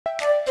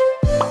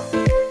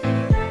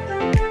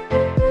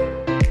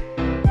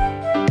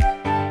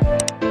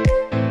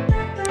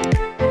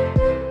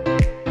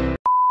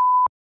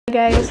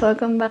guys!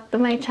 Welcome back to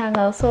my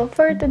channel. So,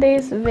 for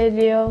today's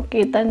video,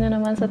 kita nyo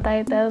naman sa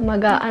title,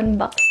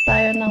 mag-unbox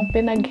tayo ng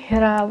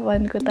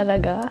pinaghirapan ko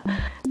talaga.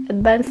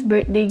 Advanced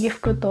birthday gift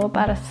ko to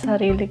para sa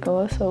sarili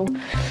ko. So,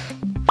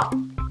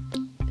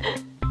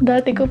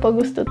 dati ko pa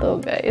gusto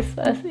to, guys.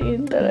 As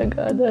in,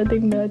 talaga.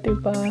 Dating-dati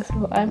pa.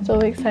 So, I'm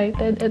so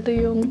excited. Ito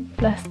yung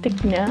plastic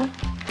niya.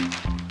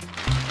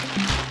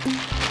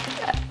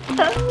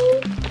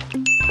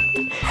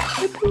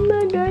 Ito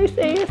na, guys.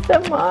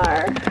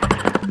 ASMR.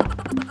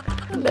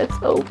 Let's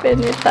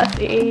open it. Tapos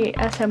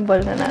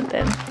i-assemble na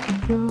natin.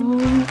 Ito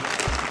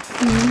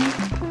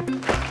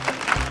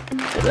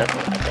lang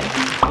natin.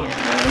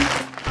 Yan.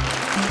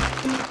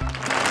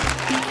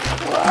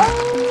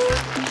 Wow!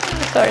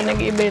 Sorry,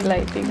 nag-iiba yung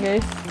lighting,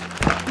 guys.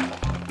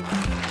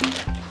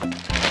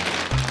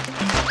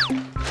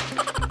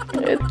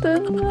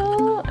 Ito na.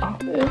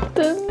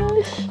 Ito na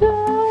siya.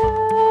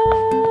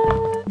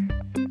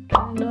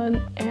 CANON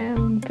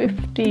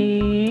M50.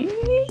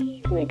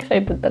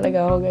 Excited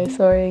talaga ako, guys.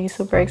 Sorry,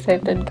 super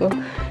excited ko.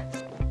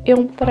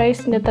 Yung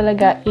price niya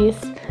talaga is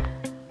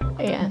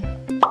ayan,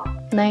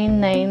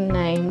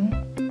 $999.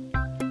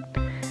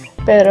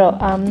 Pero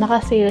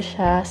naka-sale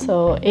siya,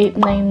 so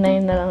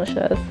 $899 na lang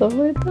siya. So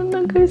ito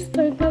na, guys,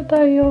 start na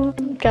tayo.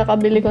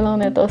 Kakabili ko lang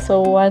nito,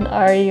 so 1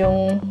 hour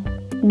yung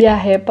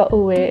biyahe pa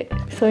uwi.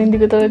 So hindi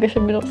ko talaga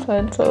siya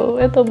binuksan.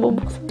 So ito,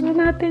 bubuksan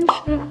na natin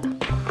siya.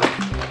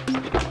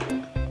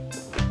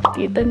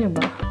 Kita niyo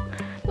ba?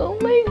 Oh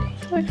my God,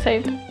 so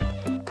excited.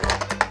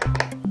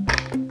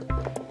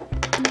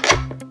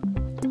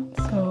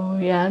 So,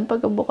 yan.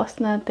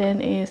 Pagkabukas natin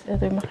is,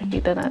 ito yung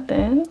makikita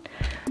natin.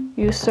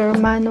 User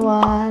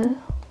manual.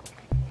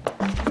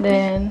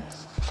 Then,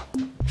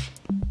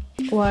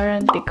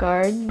 warranty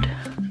card.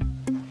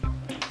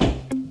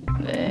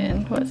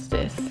 Then, what's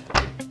this?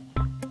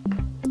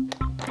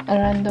 A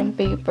random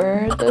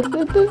paper. Tapos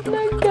ito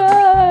na,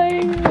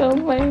 guys! Oh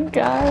my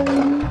God!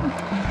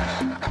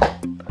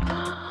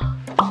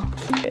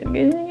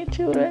 Ganyan yung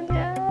itsura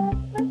niya.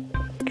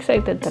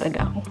 Excited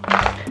talaga ako.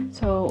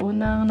 So,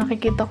 unang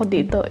nakikita ko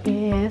dito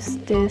is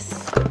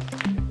this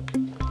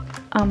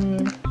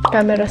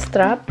camera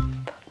strap.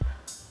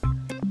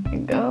 There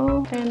you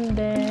go. And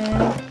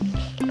then,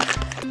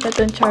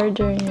 itong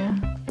charger niya.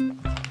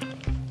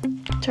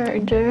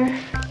 Charger.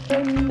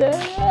 And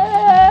then,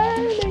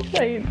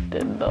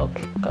 excited ako.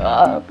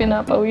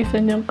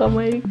 Pinapawisan yung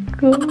kamay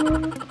ko.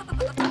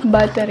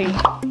 Battery.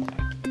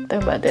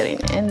 Ito yung battery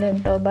niya. And then,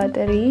 ito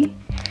battery.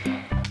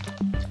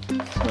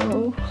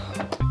 So,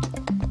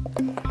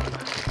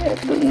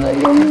 ito na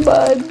yung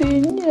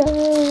body niya.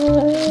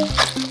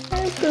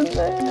 Ito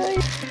na.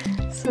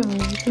 So,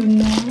 ito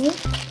na.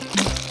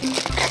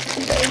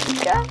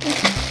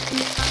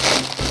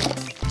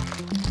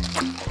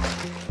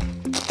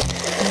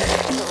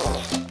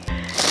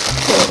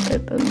 So,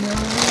 ito na.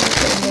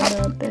 Ito na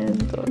natin.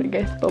 Sorry,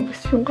 guys.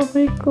 Pabos yung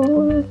kamay ko.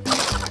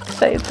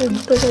 Excited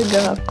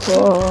talaga ako.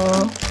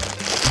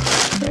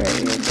 There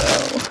you go.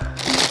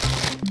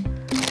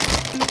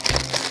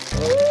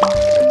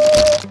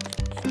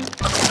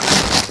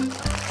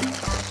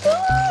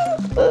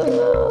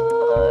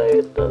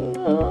 Ito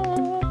na.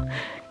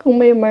 Kung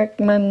may mark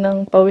man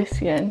ng pawis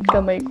yan,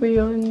 kamay ko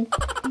yun.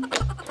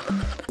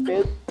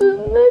 Ito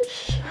na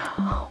siya.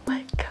 Oh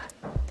my God.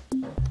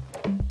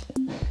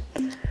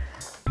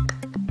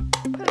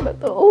 Paano ba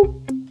ito? Oh!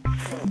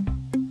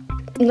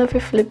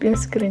 Nafi-flip yung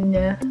screen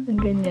niya.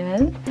 Ang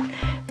ganyan.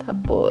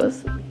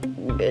 Tapos,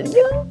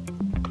 ganyan.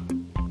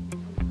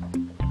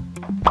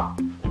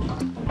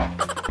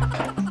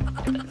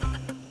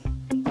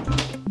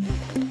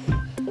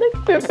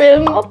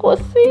 Nagpe-film ako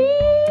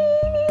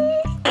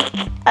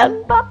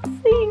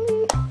unboxing.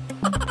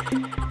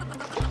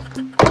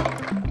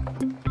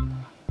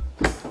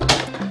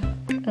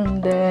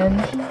 And then,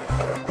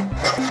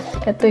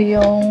 ito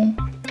yung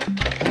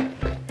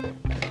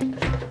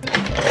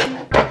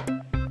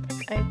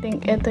I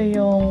think ito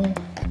yung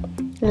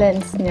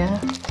lens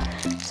niya.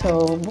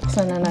 So,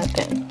 buksan na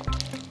natin.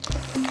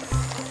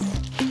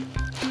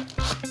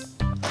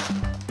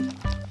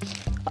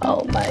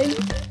 Oh my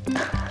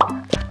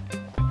God.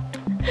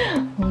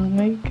 Oh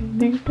my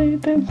God,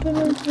 excited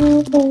talaga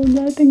ako.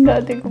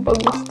 Dating-dati ko pa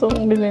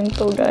gustong bilhin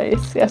to, guys.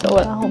 Kasi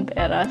wala akong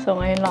pera. So,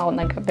 ngayon lang ako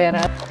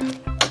nagka-pera.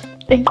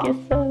 Thank you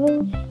so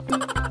much.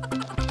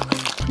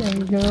 There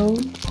you go.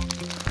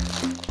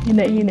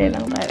 Hina-hina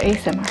lang tayo.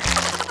 ASMR.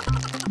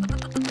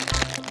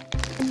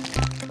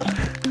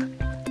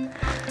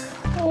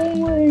 Oh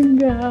my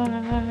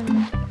God.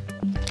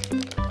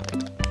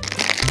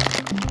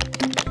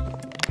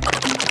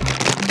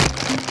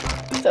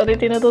 Sorry,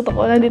 tinututok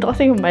ko. Nandito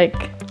kasi yung mic.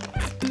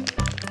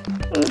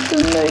 Ito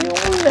na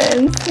yung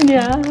lens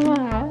niya.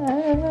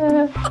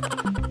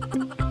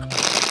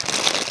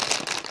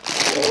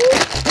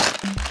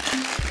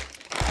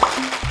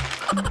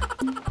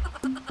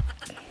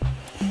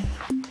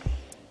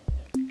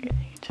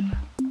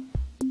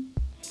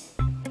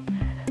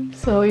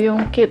 So,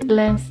 yung kit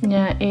lens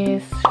niya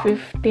is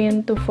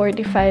 15 to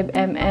 45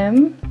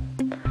 mm.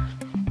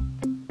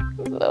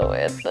 So,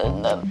 ito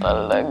na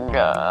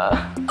talaga.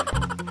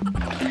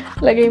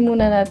 lagay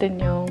muna natin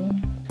yung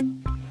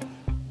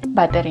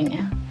battery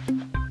niya.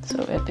 So,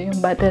 ito yung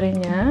battery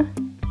niya.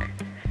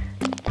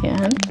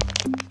 Yan.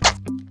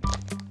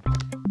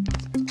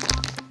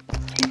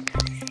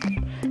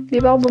 Di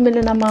ba ako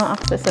bumili ng mga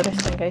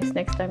accessories na guys?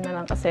 Next time na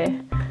lang kasi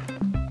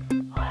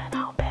wala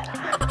na akong pera.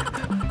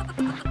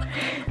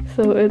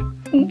 So,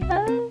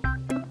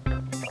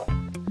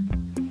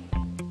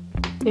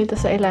 dito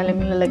sa ilalim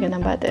nilalagyan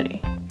ng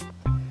battery.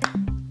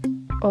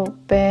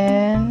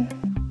 Open.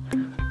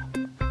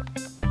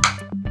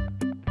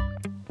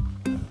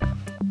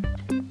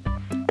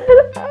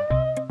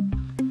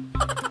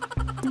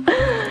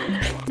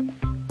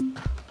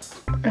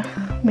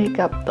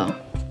 Makeup to.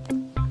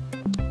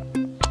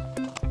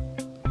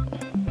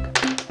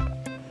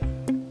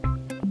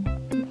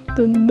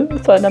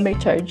 Sana may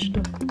charge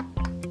to.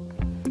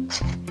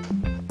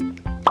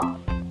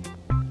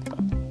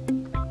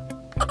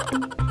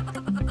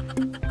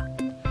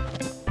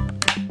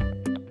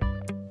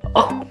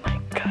 Oh my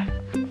God.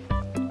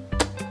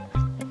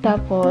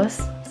 Tapos,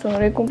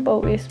 sorry kung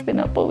pawis.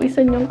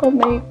 Pinapawisan yung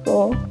kamay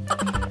ko.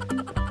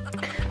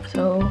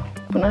 So,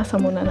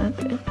 punasan muna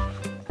natin.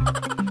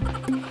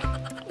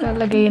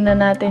 Lalagay na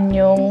natin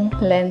yung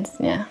lens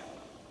niya.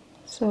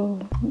 So,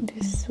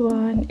 this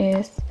one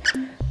is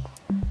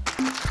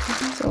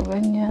so,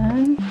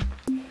 ganyan.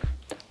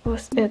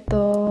 Tapos,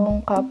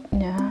 itong cup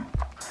niya.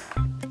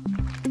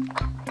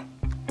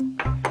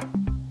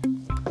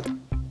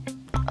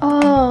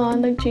 Oh,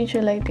 nag-change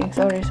yung lighting.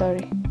 Sorry. So,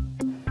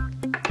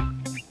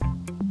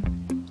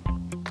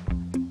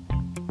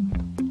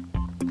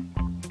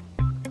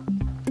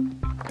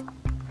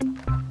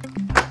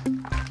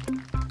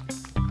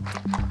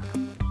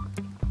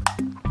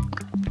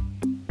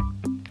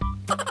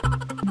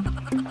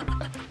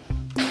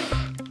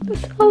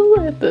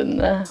 ito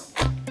na.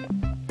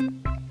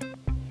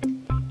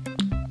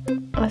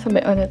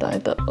 Sabay on ito.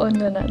 Ito, on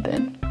na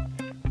natin.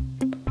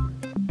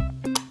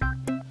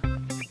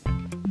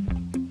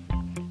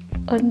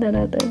 On na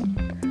natin.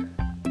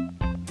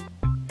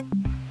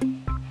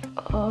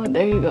 Oh,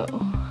 there you go.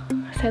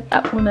 Set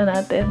up muna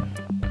natin.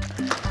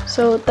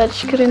 So,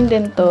 touchscreen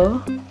din to.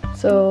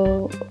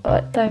 So,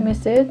 what time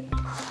is it?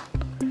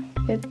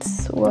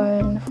 It's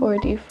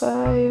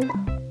 1:45.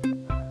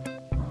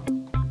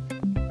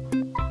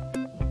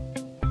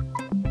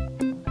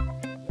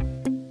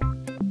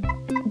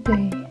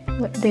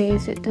 What day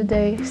is it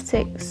today?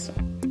 6,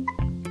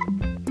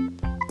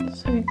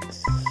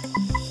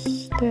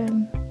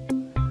 10.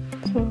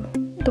 So,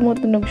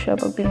 tumutunog siya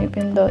pag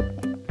pinipindot.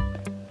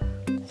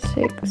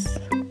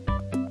 6,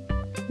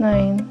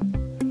 9,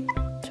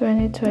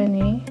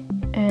 2020,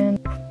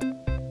 and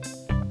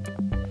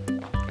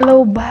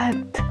low bat.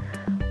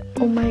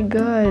 Oh my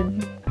God.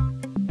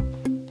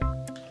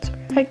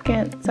 Sorry, I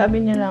can't.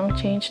 Sabi niya lang,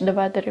 change the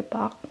battery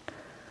pack.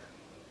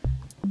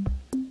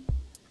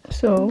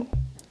 So,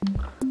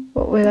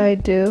 what will I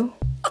do?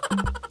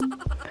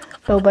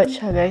 Low bat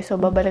siya, guys. So,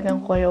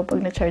 babalikan ko kayo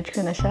pag na-charge ko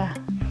na siya.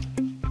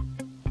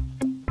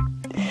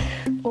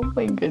 Oh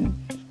my God.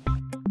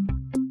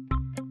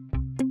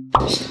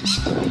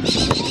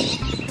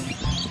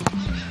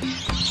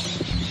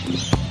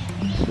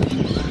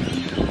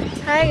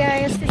 Hi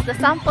guys! This is the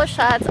sample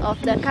shots of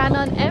the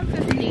CANON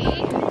M50.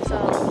 So,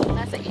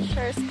 nasa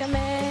e-shirts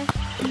kami.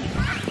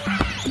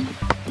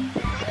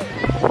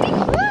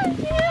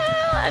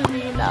 Yeah! Ang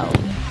linaw.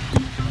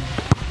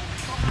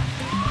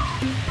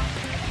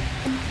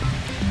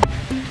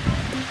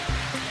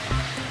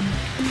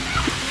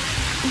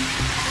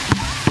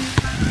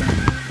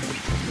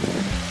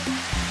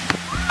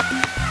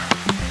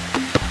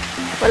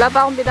 Wala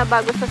pa akong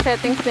binabago sa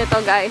settings nito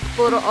guys.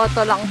 Puro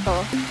auto lang to.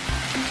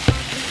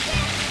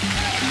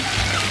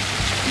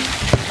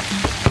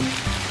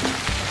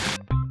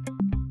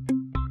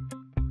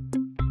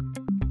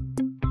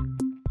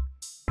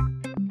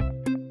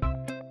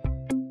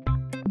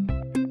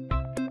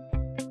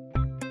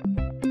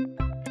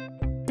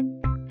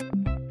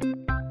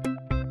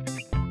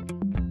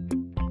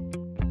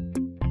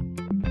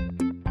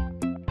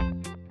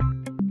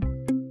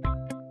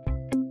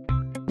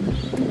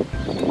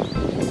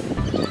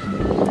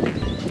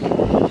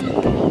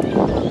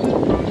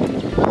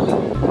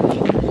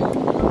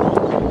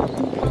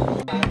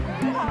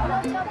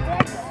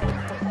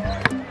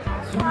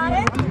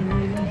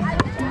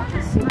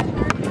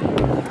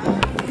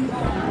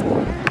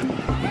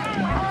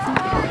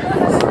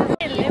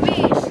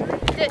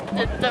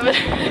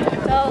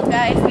 So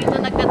guys, dito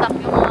nagtatak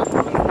yung mga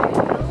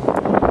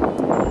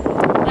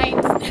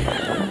trains.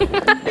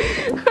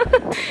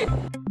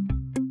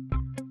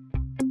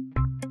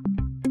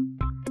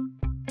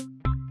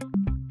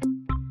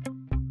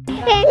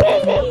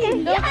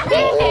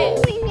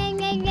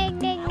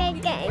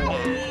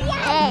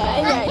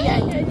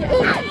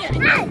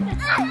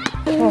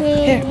 Oh,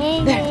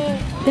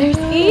 there's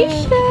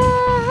Isha.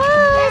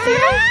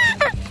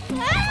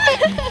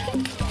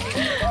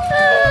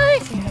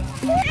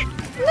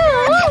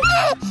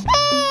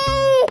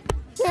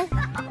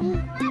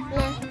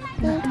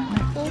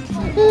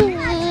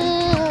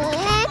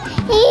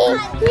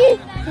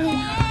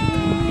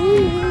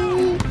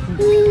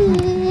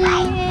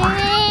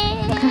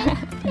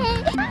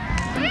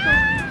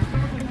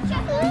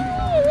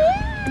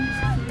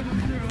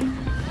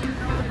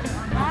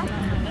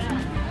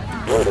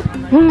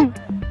 How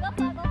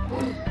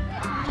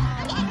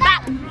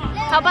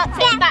about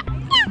say ta?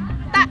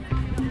 Ta.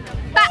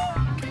 Ta.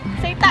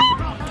 Say ta.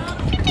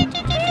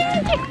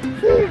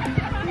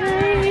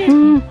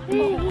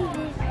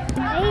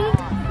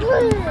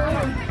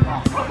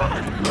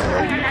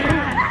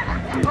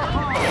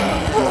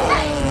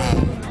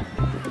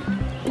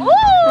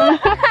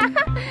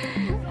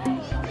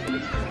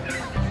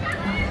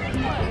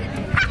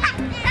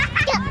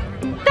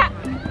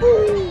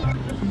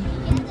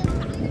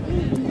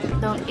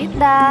 Don't eat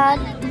that.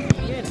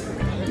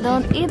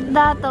 Don't eat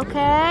that,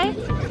 okay?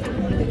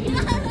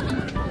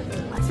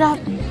 What's that?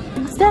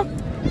 What's that?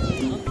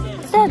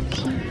 What's that?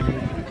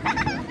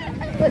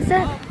 What's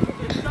that?